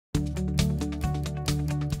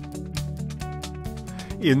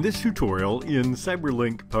In this tutorial in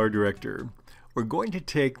CyberLink PowerDirector, we're going to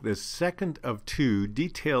take the second of two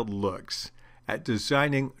detailed looks at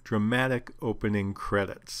designing dramatic opening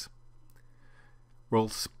credits.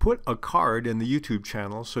 We'll put a card in the YouTube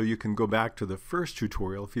channel so you can go back to the first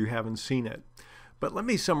tutorial if you haven't seen it. But let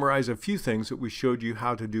me summarize a few things that we showed you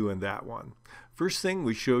how to do in that one. First thing,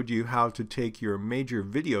 we showed you how to take your major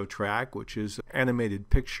video track, which is an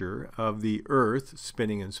animated picture of the Earth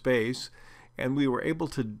spinning in space, and we were able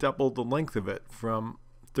to double the length of it from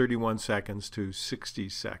 31 seconds to 60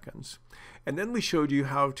 seconds. And then we showed you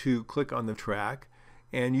how to click on the track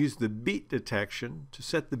and use the beat detection to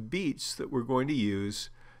set the beats that we're going to use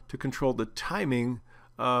to control the timing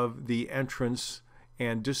of the entrance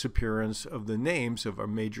and disappearance of the names of our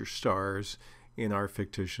major stars in our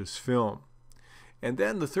fictitious film. And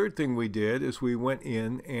then the third thing we did is we went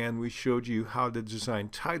in and we showed you how to design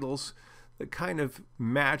titles that kind of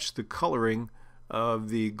match the coloring of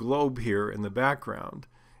the globe here in the background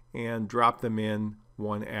and drop them in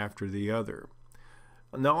one after the other.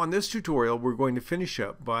 Now on this tutorial we're going to finish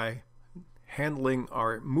up by handling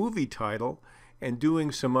our movie title and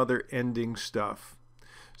doing some other ending stuff.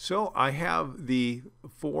 So I have the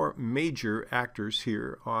four major actors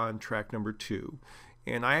here on track number 2,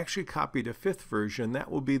 and I actually copied a 5th version. That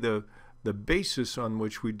will be the basis on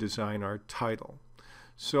which we design our title.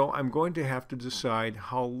 So I'm going to have to decide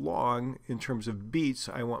how long in terms of beats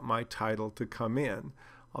I want my title to come in.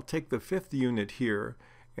 I'll take the 5th unit here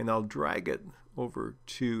and I'll drag it over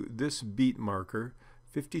to this beat marker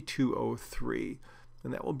 5203,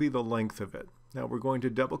 and that will be the length of it. Now we're going to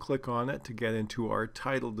double click on it to get into our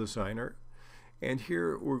title designer, and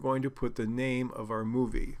here we're going to put the name of our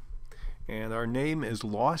movie, and our name is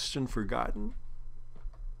Lost and Forgotten.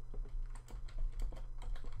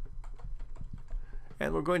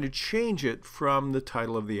 And we're going to change it from the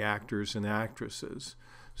title of the actors and actresses.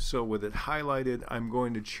 So with it highlighted, I'm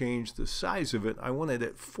going to change the size of it. I want it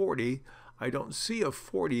at 40. I don't see a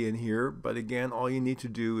 40 in here, but again, all you need to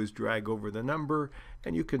do is drag over the number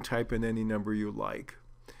and you can type in any number you like.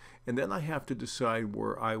 And then I have to decide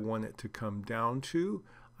where I want it to come down to.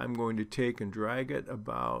 I'm going to take and drag it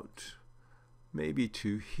about maybe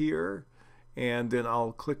to here, and then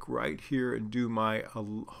I'll click right here and do my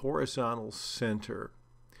horizontal center.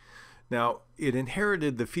 Now it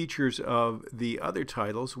inherited the features of the other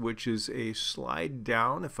titles, which is a slide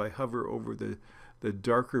down if I hover over the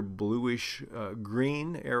darker bluish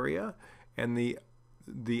green area, and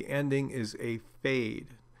the ending is a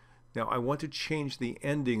fade. Now I want to change the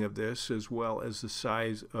ending of this as well as the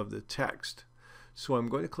size of the text. So I'm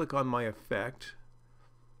going to click on my effect,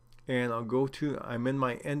 and I'll go to, I'm in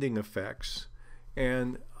my ending effects,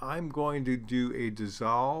 and I'm going to do a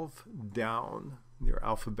dissolve down. They're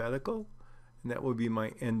alphabetical, and that will be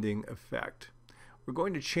my ending effect. We're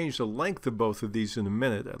going to change the length of both of these in a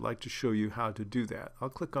minute. I'd like to show you how to do that. I'll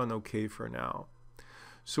click on OK for now.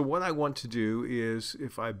 So what I want to do is,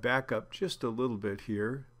 if I back up just a little bit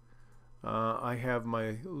here, I have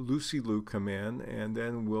my Lucy Lou come in, and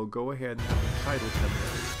then we'll go ahead and have the title come in.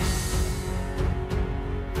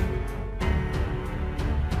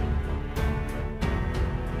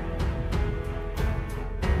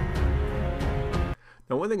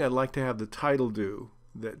 Now one thing I'd like to have the title do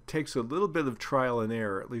that takes a little bit of trial and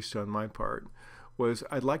error, at least on my part, was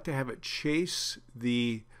I'd like to have it chase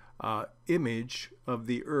the image of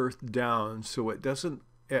the Earth down so it doesn't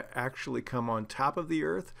actually come on top of the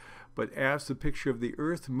Earth, but as the picture of the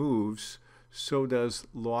Earth moves, so does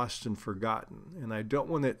Lost and Forgotten. And I don't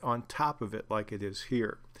want it on top of it like it is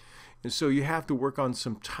here. And so you have to work on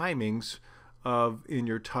some timings in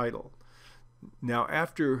your title. Now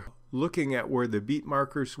after looking at where the beat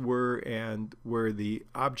markers were and where the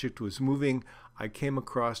object was moving, I came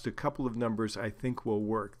across a couple of numbers I think will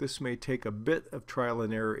work. This may take a bit of trial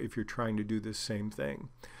and error if you're trying to do this same thing.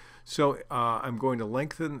 So I'm going to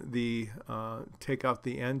lengthen take out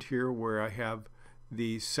the end here where I have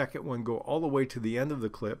the second one go all the way to the end of the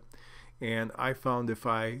clip, and I found if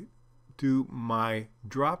I do my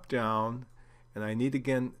drop down, and I need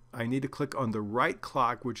to click on the right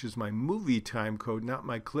clock, which is my movie time code, not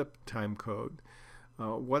my clip time code.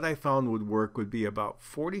 What I found would work would be about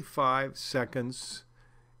 45 seconds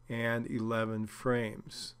and 11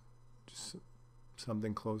 frames. Just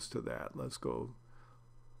something close to that. Let's go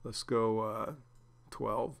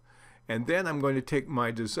 12. And then I'm going to take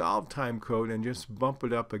my dissolve time code and just bump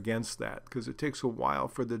it up against that because it takes a while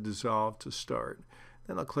for the dissolve to start.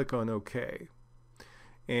 Then I'll click on OK.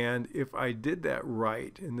 And if I did that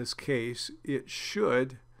right, in this case, it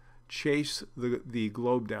should chase the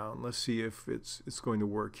globe down. Let's see if it's going to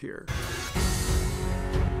work here.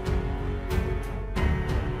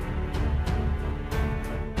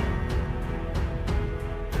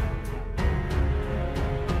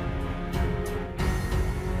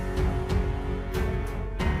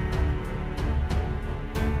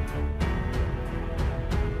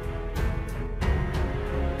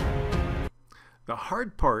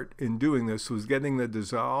 hard part in doing this was getting the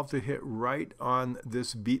dissolve to hit right on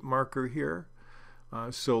this beat marker here.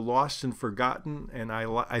 So lost and forgotten, and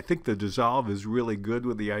I think the dissolve is really good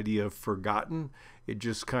with the idea of forgotten. It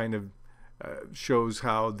just kind of shows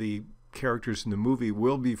how the characters in the movie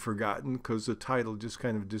will be forgotten because the title just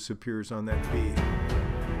kind of disappears on that beat.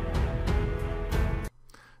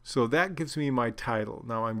 So that gives me my title.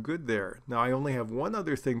 Now I'm good there. Now I only have one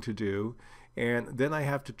other thing to do, and then I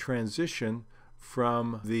have to transition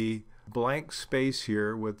from the blank space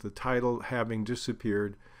here with the title having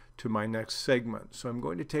disappeared to my next segment. So I'm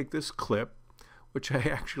going to take this clip, which I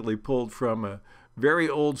actually pulled from a very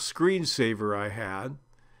old screensaver I had,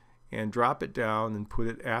 and drop it down and put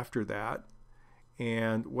it after that.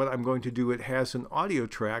 And what I'm going to do, it has an audio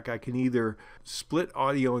track. I can either split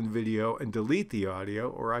audio and video and delete the audio,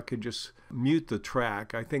 or I could just mute the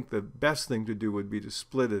track. I think the best thing to do would be to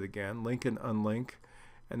split it again, link and unlink,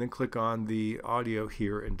 and then click on the audio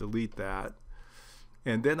here and delete that.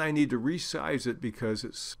 And then I need to resize it because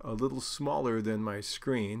it's a little smaller than my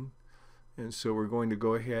screen. And so we're going to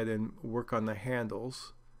go ahead and work on the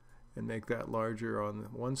handles and make that larger on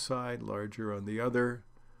one side, larger on the other.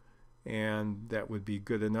 And that would be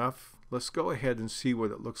good enough. Let's go ahead and see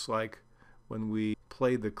what it looks like when we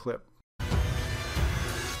play the clip.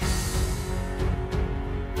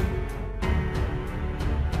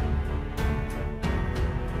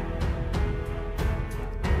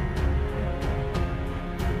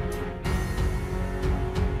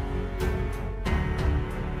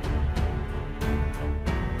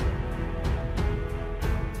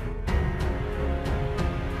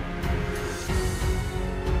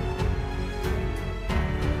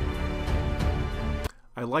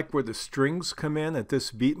 I like where the strings come in at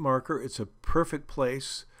this beat marker. It's a perfect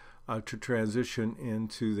place to transition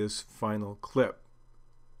into this final clip.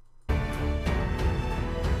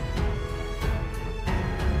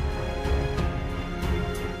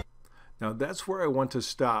 Now that's where I want to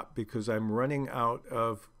stop because I'm running out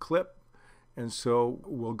of clip, and so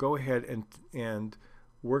we'll go ahead and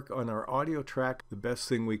work on our audio track. The best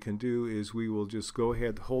thing we can do is we will just go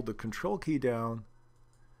ahead, hold the control key down,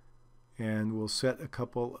 and we'll set a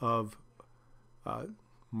couple of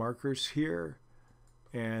markers here,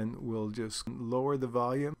 and we'll just lower the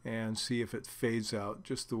volume and see if it fades out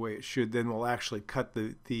just the way it should. Then we'll actually cut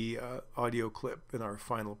the audio clip in our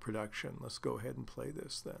final production. Let's go ahead and play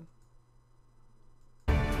this then.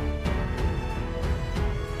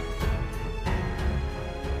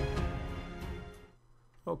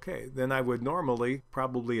 Okay, then I would normally,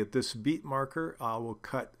 probably at this beat marker, I will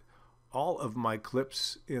cut all of my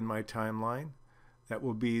clips in my timeline. That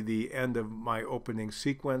will be the end of my opening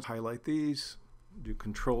sequence. Highlight these, do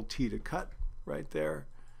Control T to cut right there,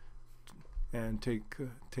 and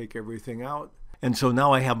take everything out. And so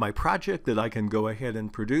now I have my project that I can go ahead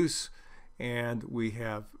and produce, and we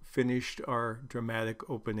have finished our dramatic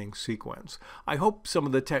opening sequence. I hope some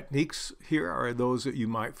of the techniques here are those that you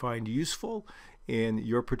might find useful in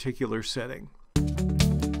your particular setting.